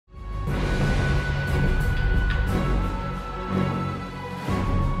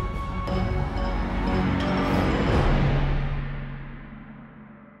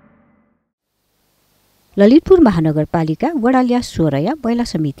ललितपुर महानगरपालिका वडालिया 16 महिला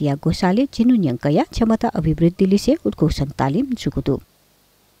समितिया गोसाले जिनुन्यंकया क्षमता अभिवृद्धिलिसे उद्घोषण तालिम जुगुदु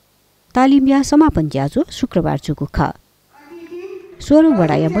तालिमया समापन ज्याजो शुक्रबार जुगु ख 16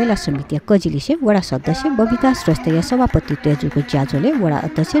 वडाया महिला समितिया कजिलिसे वडा सदस्य बबिता श्रेष्ठया सभापतित्व जुगु ज्याजोले वडा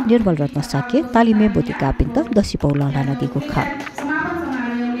अध्यक्ष निर्मल रत्न साके तालिमे बोतिका पिन्त दसी पौला नदीको ख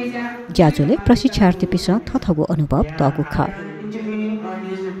ज्याजोले प्रशिक्षार्थीसँग थथगो अनुभव तगु ख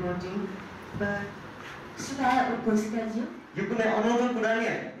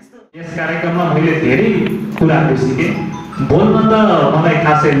यस कार्यक्रममा मैले धेरै कुराहरू सिकेँ। बोल्न त मलाई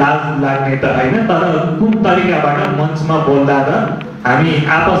खासै लाज लाग्ने त हैन, तर कुन तरिकाबाट मञ्चमा बोल्दा र हामी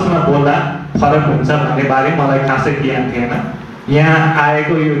आपसमा बोल्दा फरक हुन्छ भन्ने बारे मलाई खासै ज्ञान थिएन। यहाँ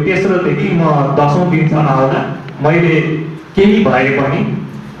आएको यो तेस्रोदेखि म 10औं दिनसम्म आउँदा मैले केही भए पनि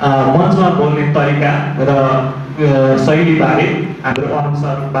मञ्चमा बोल्ने तरिका र शैलीबारे हाम्रो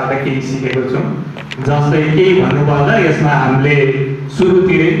अनुसारबाट केही सिकेको छु। जस्तै केही भन्नुपर्दा यसमा हामीले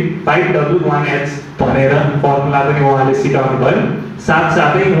सुरुतिरै 5W1H भनेर फर्मुला पनि उहाँले सिकाउनु भयो।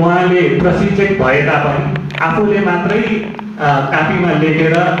 साथसाथै उहाँले प्रशिक्षक भए तापनि आफूले मात्रै कापीमा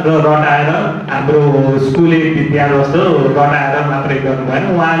लेखेर र रटाएर हाम्रो स्कुले विद्या जस्तो रटाएर मात्रै गर्नु भएन।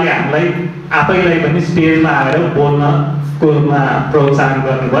 उहाँले हामीलाई आफैलाई पनि स्टेजमा आएर बोल्नकोमा प्रोत्साहन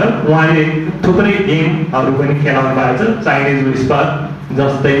गर्नुभयो। उहाँले थुप्रै गेमहरू पनि खेलाउनु भएको छ, चाइनिज विस्पर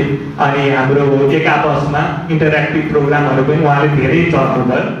जस्तै, अनि हाम्रो एक आपसमा इन्टरेक्टिभ प्रोग्रामहरू पनि उहाँले धेरै चलाउनु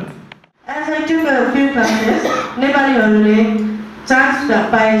भयो। As I took a few classes, नेपालीहरूले चान्स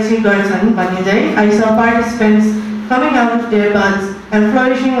पाएपछि गर्छन् भन्ने चाहिँ I saw participants coming out of their buds and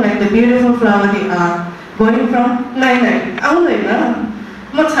flourishing like the beautiful flower they are, going from आउँदैन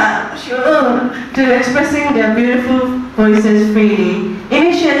म sure to expressing their beautiful voices freely.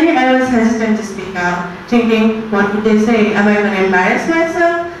 Initially, I was hesitant to speak out, thinking, what would they say? Am I going to embarrass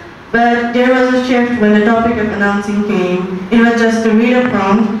myself? But there was a shift when the topic of announcing came. It was just to read a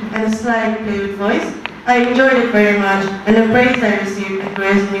prompt and a slide play with voice. I enjoyed it very much, and the praise I received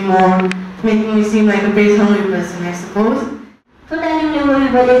encouraged me more, making me seem like a praise-hungry person, I suppose.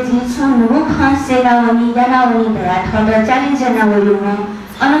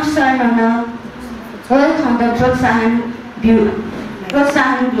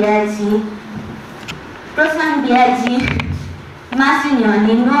 प्रोत्साहन बिहाजी मासिनी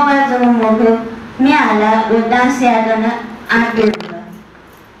अनि Nobel जब मको म्याला ओ dance यादन आके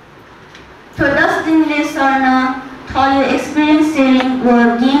तो 10 दिनले सर्न थयो experience sharing व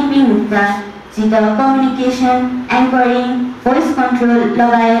game पिङ हुँदा जित कम्युनिकेसन एङ्करिङ भोइस कन्ट्रोल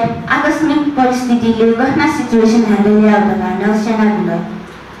लगायत आकस्मिक परिस्थितिले घटना सिचुएसन ह्यान्डल गर्न सेना बिल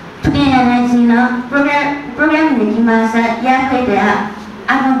थुकेना प्रोग्राम देखि मासा या खैदा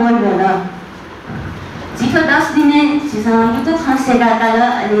आफ्नो बोल बोल जितो 10 दिने छिसा युको खसेगा काल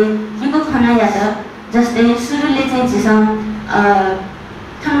अलि युको खना याद जस्तै सुरुले चाहिँ छिसा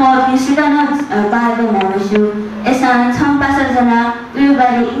थङ सिधन बागो मसु एसा छम पासर जना उयो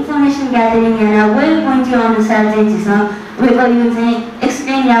बारे इन्फर्मेसन ग्यादरिङ याना वेल पोइन्ट अनुसार चाहिँ छिसा उयो यो चाहिँ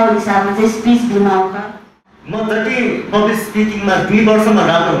एक्सप्लेन याउ हिसाबमा चाहिँ स्पीच दिमाउका म जति पब्लिक स्पिकिङमा 2 वर्षमा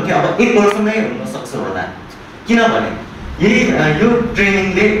राम्रो हुन्थ्यो, अब 1 वर्षमै हुन सक्छ होला। किनभने यो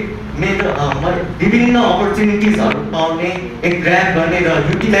ट्रेनिङले मेरो विभिन्न अपर्च्युनिटिजहरू पाउने, एक ग्र्याब गर्ने र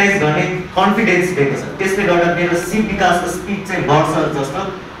युटिलाइज गर्ने कन्फिडेन्स दिएको छ। त्यसले गर्दा मेरो सिप विकासको स्पिड चाहिँ बढ्छ जस्तो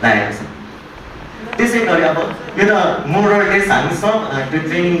लागेको छ। त्यसै गरी अब यो त मोरलेस हामी सब त्यो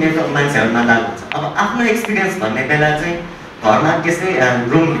ट्रेनिङ नेटवर्क मान्छेहरूमा लागु छ। अब आफ्नो एक्सपिरियन्स भन्ने बेला चाहिँ घरमा त्यसै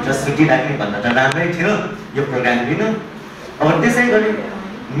रुमभित्र सुतिराख्ने भन्दा त राम्रै थियो यो प्रोग्राम लिनु। अब त्यसै गरी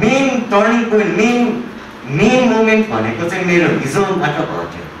main turning point main moment भनेको चाहिँ मेरो हिजोबाट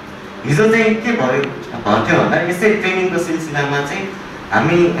भयो। हिजो चाहिँ के भयो भन्दा यसै ट्रेनिङको सिलसिलामा चाहिँ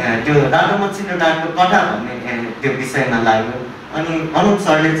हामी त्यो डाँडो मचिलो डाँडको कथा भन्ने त्यो विषयमा लाग्यो। अनि अनुप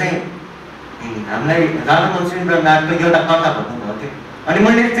सरले चाहिँ हामीलाई डाँडो मचिलो डाँडको एउटा कथा भन्नुभएको थियो। अनि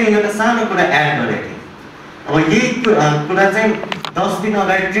मैले चाहिँ एउटा सानो कुरा एड गरेको थिएँ। अब यही कुरा चाहिँ 10 दिन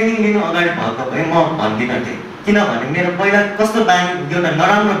अगाडि ट्रेनिङ लिनु अगाडि भएको भए म भन्दिनँ थिएँ। किनभने मेरो पहिला कस्तो बानी, एउटा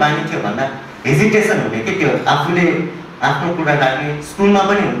नराम्रो बानी थियो भन्दा हेजिटेसन हुने के त्यो आफूले आफ्नो कुरा राख्ने, स्कुलमा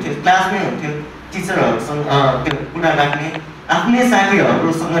पनि हुन्थ्यो, क्लासमै हुन्थ्यो, टिचरहरूसँग त्यो कुरा राख्ने, आफ्नै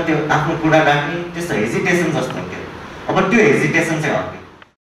साथीहरूसँग त्यो आफ्नो कुरा राख्ने, त्यस्तो हेजिटेसन जस्तो हुन्थ्यो। अब त्यो हेजिटेसन चाहिँ हट्यो।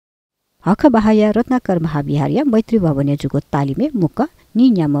 हक बहाया रत्नाकर महाविहारिया मैत्री भवने जुगो तालिमे मुक्क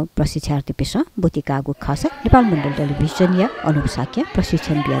निन्याम प्रशिक्षार्थी पेशा बोतिकागु खासा नेपालमण्डल टेलिभिजन या अनुप साक्य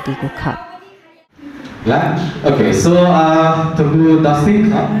प्रशिक्षण बियादिगु खा। Okay, so to dusting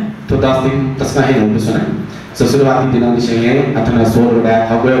tasma hin huनु छ। So सुरुवाती दिनदेखि नै आफ्नो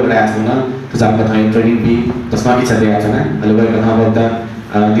सोरबाट हगुरबाट आछौँ न त जामका थाई ट्रेनिङ बि तस्मा इच्छा दिएको छ न। अहिले गएको ठाउँबाट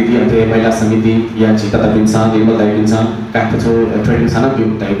दिदी अन्ते महिला समिति या चिता तपिन्छ निर्मल दाइन्छ काठपछो ट्रेनिङ छन त्यो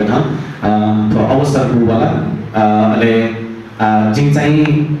दाइको छ अवस्था गुवाला अले जिङ चाहिँ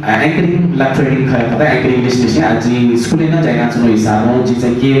एङ्करिङ ला ट्रेनिङ खय कता एङ्करिङ लिस्ट चाहिँ आज स्कुल न जाइना छनो हिसाबमा जे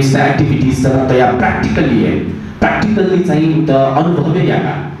चाहिँ गेम्स एक्टिभिटीज त या प्र्याक्टिकली चाहिँ त अनुभवै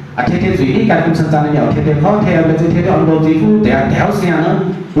याका ठेठे जुइनी कार्यक्रम सञ्चालन या ठेठे खठेहरुले चाहिँ ठेठे अनुभव दिफु ध्याउ स्यान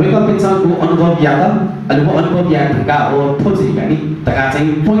वेक अप पिन्छको अनुभव याद अनि वो अनुभव याद ढुका हो ठोजी गानी तका चाहिँ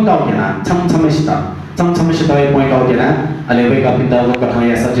पोइन्ट आउट हेना छमछमेसित पोइन्ट आउट हेना अनि वेक अप पिन्दा वो कथा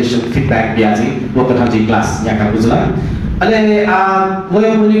या सजेसन फिडब्याक दिया चाहिँ वो कथा चाहिँ क्लास याका बुझला अनि वो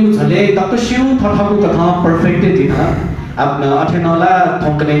मुनि झले डक्टर शिव थठको कथा पर्फेक्ट दिन अब अठेनला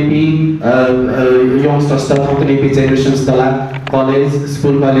थोकने भी youngsters ता थोकने भी generations तला college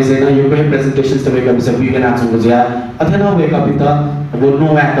school college है ना यो कोई presentations तो वेका बिसा बिगन आचुं गुजिया अठेना वेका बिता वो नो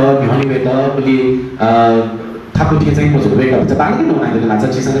वेका बिहानी वेका बली ठाकुर थे चाहिँ मजो वेका बिसा बांगे नो नागे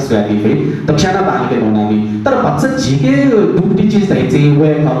नाचा चीज़ ना सुयादी फिर तक्षाना बांगे नो नागे तर बच्चा जीके दूसरी चीज़ दाई चाहिँ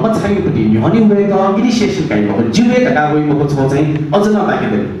वेका मत चाहिए पति बिहानी वेका initiation काई मको जीवे तका वे मको छो चाहिँ अजना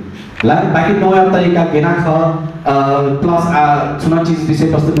बांगे दे ला बाकी नया तरीका गेना ख प्लस छुना चीज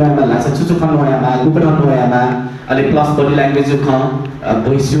विषय वस्तु नयाँ लाछ छुछु खान नयाँ गुपन नयाँ अलि प्लस बडी ल्याङ्ग्वेज ख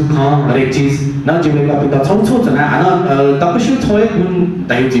भोइस ख हरेक चीज न जिउलेका पिता छौ जना आन तपस्यु छोय गुण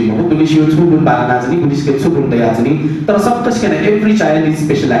दाइ जिमको गुलिसियो छु गुण बाना जनी गुलिसके छु गुण दया जनी तर सब कसैले every child is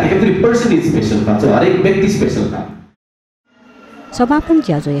special every person is special भन्छ हरेक व्यक्ति स्पेशल छ समापन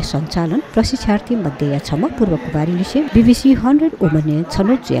ज्याजोय सञ्चालन प्रशिक्षार्थी मध्ये छम पूर्व कुमारी लिसे बीबीसी 100 ओमने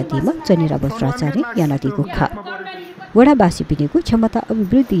छनोट ज्यादिमा जनेरा बस्त्राचार्य यानादिको ख वडावासी पिनेको क्षमता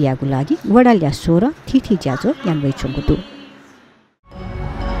अभिवृद्धि यागु लागि वडाल्या 16 थिथि ज्याजो यानवै चंगुतु